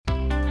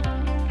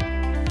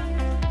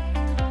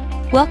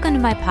Welcome to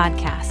my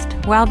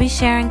podcast, where I'll be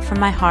sharing from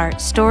my heart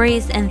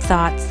stories and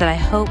thoughts that I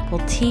hope will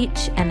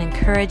teach and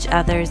encourage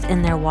others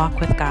in their walk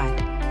with God.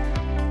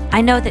 I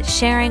know that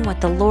sharing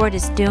what the Lord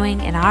is doing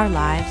in our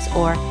lives,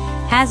 or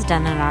has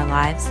done in our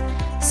lives,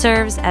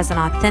 serves as an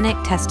authentic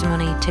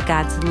testimony to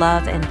God's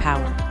love and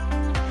power.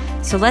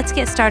 So let's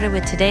get started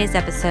with today's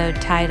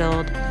episode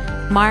titled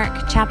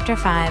Mark chapter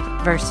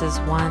 5, verses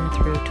 1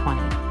 through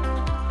 20.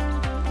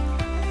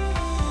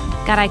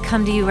 God, I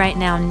come to you right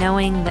now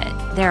knowing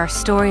that there are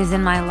stories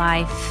in my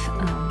life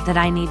that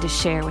I need to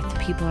share with the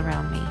people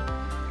around me.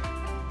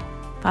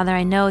 Father,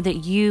 I know that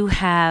you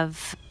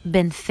have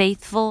been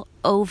faithful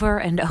over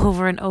and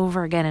over and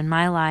over again in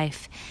my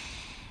life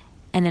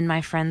and in my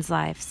friends'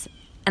 lives.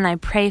 And I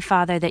pray,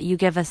 Father, that you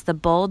give us the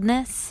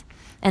boldness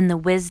and the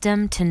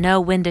wisdom to know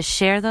when to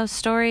share those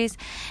stories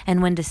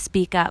and when to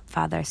speak up,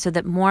 Father, so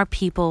that more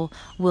people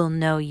will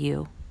know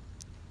you.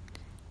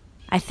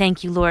 I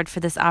thank you, Lord, for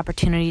this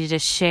opportunity to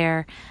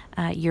share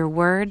your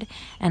word,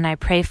 and I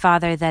pray,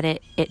 Father, that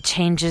it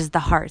changes the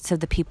hearts of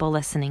the people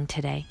listening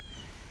today.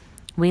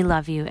 We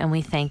love you and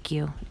we thank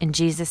you. In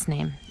Jesus'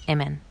 name,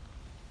 amen.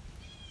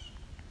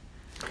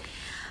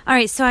 All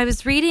right, so I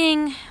was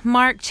reading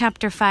Mark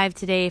chapter 5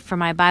 today for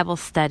my Bible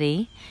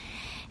study,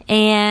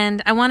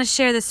 and I want to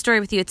share this story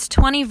with you. It's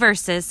 20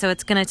 verses, so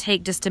it's going to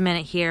take just a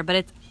minute here,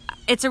 but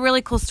it's a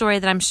really cool story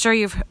that I'm sure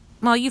you've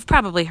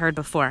probably heard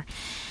before.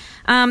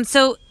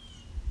 So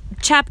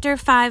chapter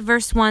 5,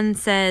 verse 1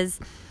 says,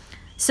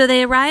 "So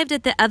they arrived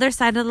at the other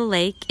side of the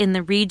lake in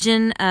the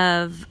region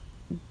of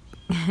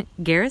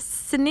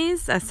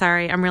Gerasenes."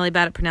 Sorry, I'm really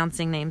bad at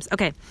pronouncing names.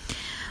 Okay.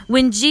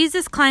 "When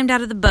Jesus climbed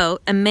out of the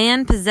boat, a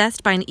man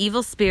possessed by an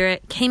evil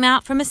spirit came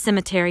out from a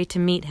cemetery to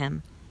meet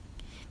him.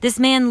 This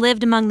man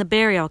lived among the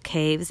burial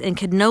caves and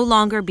could no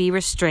longer be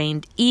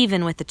restrained,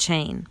 even with a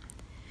chain.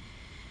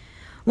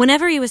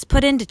 Whenever he was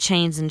put into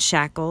chains and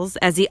shackles,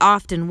 as he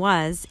often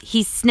was,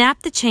 he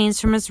snapped the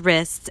chains from his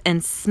wrists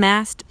and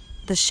smashed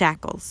the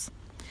shackles.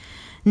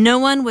 No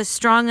one was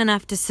strong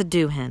enough to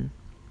subdue him.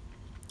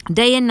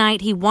 Day and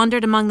night he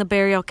wandered among the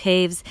burial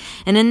caves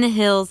and in the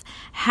hills,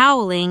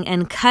 howling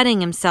and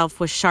cutting himself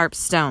with sharp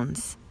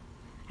stones."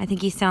 I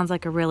think he sounds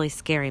like a really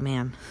scary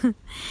man.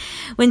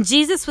 "When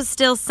Jesus was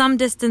still some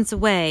distance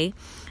away,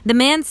 the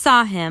man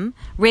saw him,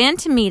 ran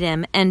to meet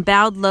him, and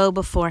bowed low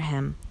before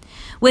him.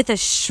 With a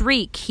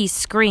shriek, he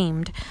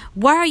screamed,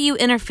 'Why are you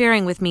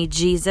interfering with me,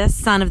 Jesus,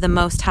 Son of the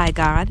Most High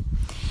God?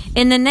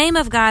 In the name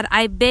of God,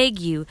 I beg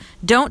you,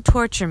 don't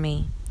torture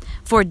me.'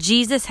 For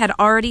Jesus had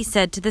already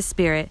said to the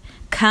spirit,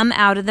 'Come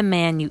out of the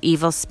man, you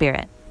evil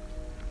spirit.'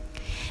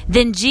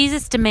 Then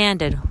Jesus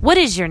demanded, 'What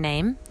is your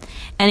name?'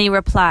 And he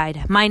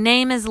replied, 'My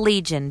name is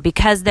Legion,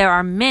 because there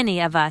are many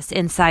of us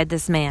inside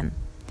this man.'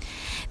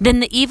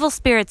 Then the evil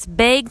spirits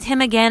begged him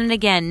again and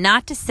again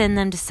not to send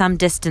them to some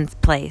distant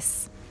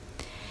place.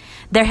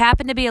 There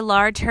happened to be a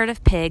large herd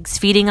of pigs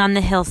feeding on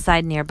the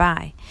hillside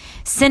nearby.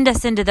 'Send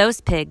us into those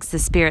pigs,' the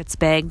spirits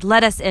begged.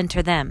 'Let us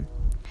enter them.'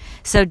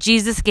 So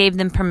Jesus gave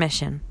them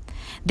permission.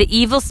 The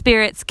evil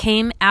spirits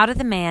came out of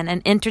the man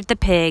and entered the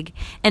pig,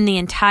 and the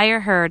entire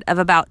herd of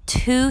about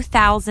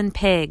 2,000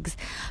 pigs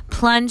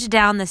plunged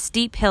down the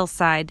steep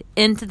hillside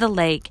into the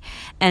lake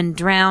and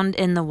drowned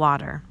in the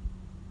water."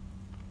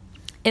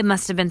 It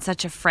must have been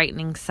such a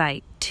frightening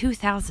sight.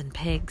 2,000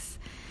 pigs.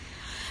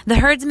 The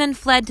herdsmen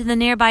fled to the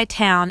nearby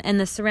town and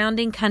the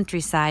surrounding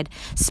countryside,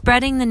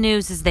 spreading the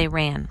news as they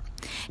ran.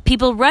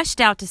 People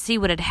rushed out to see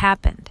what had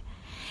happened.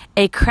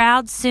 A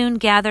crowd soon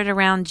gathered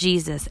around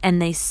Jesus,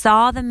 and they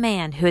saw the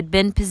man who had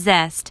been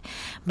possessed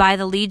by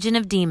the legion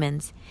of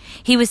demons.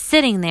 He was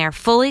sitting there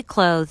fully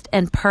clothed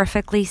and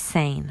perfectly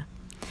sane,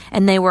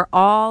 and they were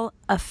all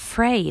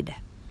afraid.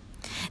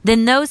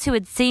 Then those who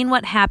had seen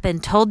what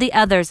happened told the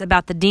others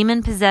about the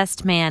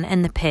demon-possessed man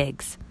and the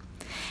pigs.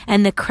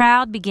 And the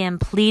crowd began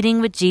pleading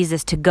with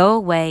Jesus to go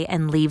away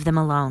and leave them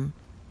alone.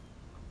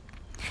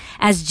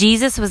 As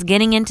Jesus was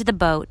getting into the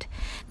boat,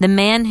 the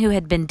man who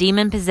had been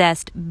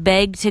demon-possessed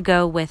begged to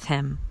go with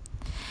him.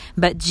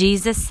 But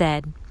Jesus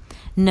said,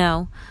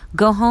 "No,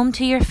 go home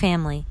to your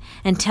family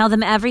and tell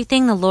them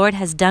everything the Lord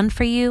has done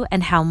for you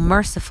and how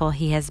merciful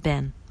he has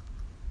been."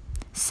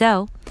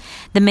 So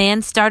the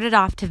man started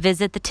off to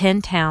visit the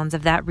 10 towns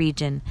of that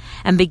region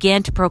and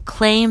began to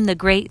proclaim the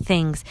great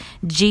things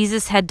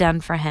Jesus had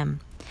done for him.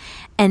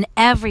 And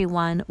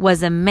everyone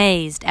was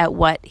amazed at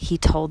what he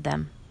told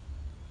them.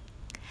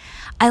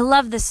 I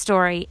love this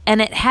story,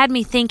 and it had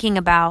me thinking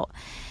about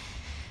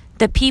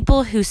the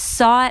people who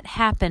saw it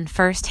happen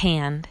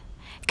firsthand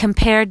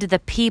compared to the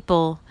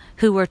people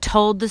who were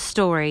told the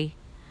story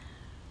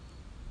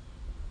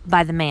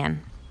by the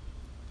man.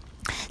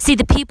 See,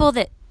 the people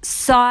that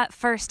saw it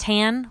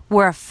firsthand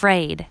were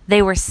afraid.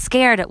 They were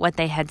scared at what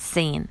they had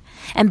seen.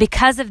 And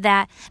because of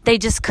that, they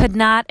just could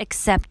not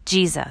accept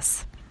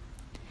Jesus.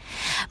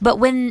 But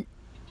when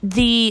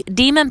the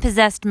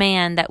demon-possessed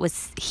man that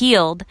was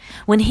healed,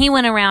 when he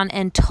went around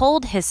and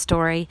told his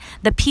story,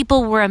 the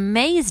people were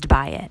amazed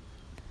by it.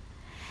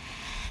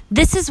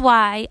 This is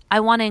why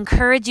I want to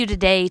encourage you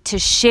today to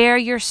share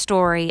your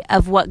story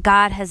of what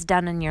God has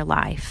done in your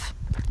life.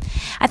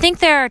 I think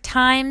there are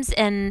times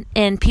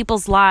in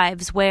people's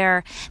lives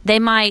where they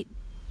might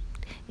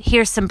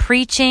hear some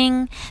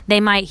preaching, they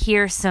might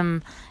hear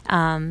some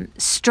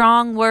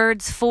strong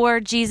words for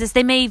Jesus.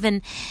 They may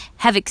even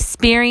have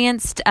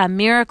experienced a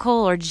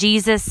miracle or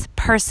Jesus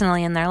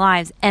personally in their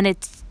lives, and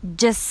it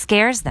just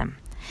scares them.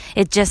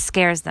 It just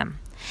scares them.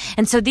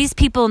 And so these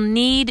people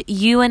need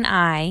you and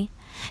I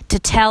to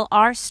tell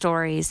our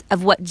stories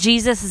of what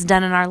Jesus has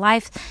done in our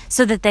life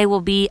so that they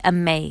will be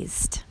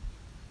amazed.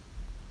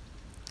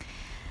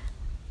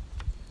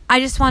 I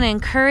just want to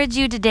encourage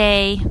you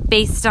today,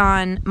 based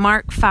on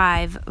Mark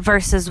 5,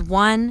 verses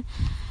 1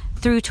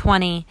 through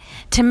 20,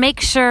 to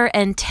make sure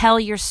and tell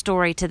your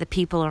story to the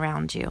people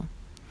around you.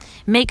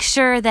 Make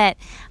sure that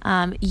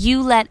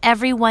you let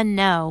everyone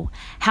know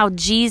how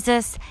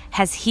Jesus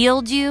has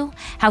healed you,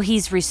 how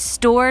he's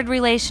restored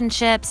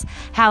relationships,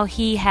 how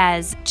he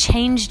has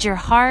changed your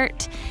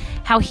heart,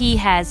 how he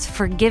has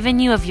forgiven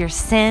you of your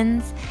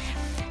sins,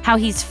 how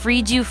he's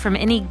freed you from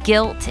any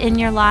guilt in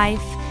your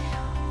life.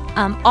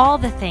 All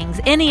the things,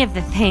 any of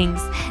the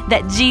things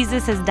that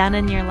Jesus has done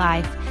in your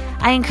life.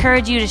 I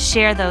encourage you to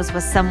share those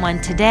with someone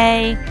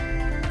today,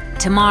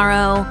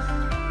 tomorrow,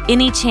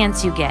 any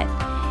chance you get.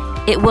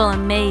 It will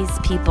amaze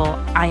people,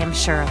 I am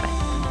sure of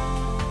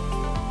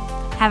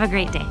it. Have a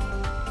great day.